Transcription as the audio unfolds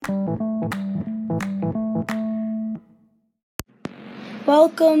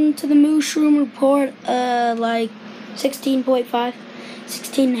welcome to the Mushroom Report, 16.5,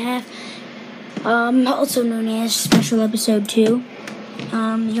 16 and a half, also known as Special Episode 2.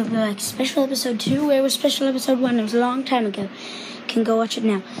 You'll be like, Special Episode 2? Where was Special Episode 1? It was a long time ago. You can go watch it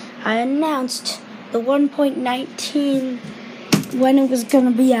now. I announced the 1.19 when it was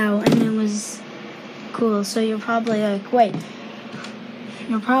gonna be out, and it was cool. So you're probably like, wait.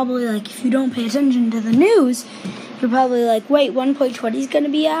 You're probably like, if you don't pay attention to the news, you're probably like, wait, 1.20 is going to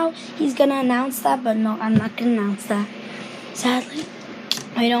be out? He's going to announce that? But no, I'm not going to announce that. Sadly,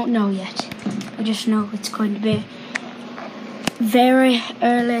 I don't know yet. I just know it's going to be very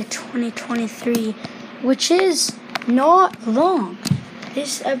early 2023, which is not long.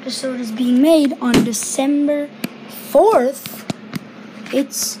 This episode is being made on December 4th.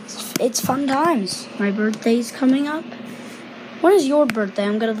 It's fun times. My birthday's coming up. When is your birthday?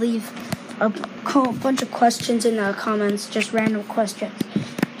 I'm going to leave a bunch of questions in the comments, just random questions.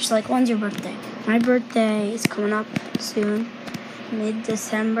 Just like, when's your birthday? My birthday is coming up soon,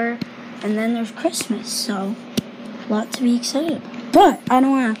 mid-December, and then there's Christmas, so a lot to be excited about. But I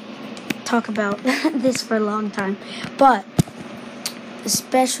don't want to talk about this for a long time. But the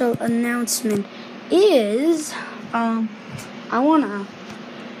special announcement is, I want to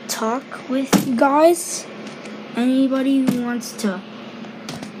talk with you guys. Anybody who wants to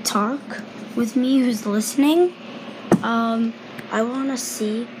talk with me who's listening, I want to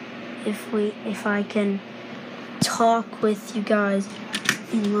see if I can talk with you guys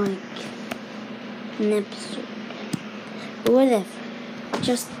in like an episode or whatever.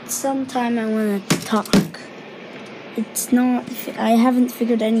 Just sometime I want to talk. It's not, I haven't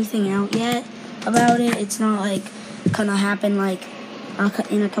figured anything out yet about it. It's not like gonna happen like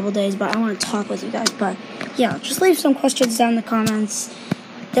in a couple days, but I want to talk with you guys. But yeah, just leave some questions down in the comments.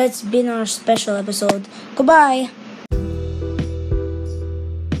 That's been our special episode. Goodbye.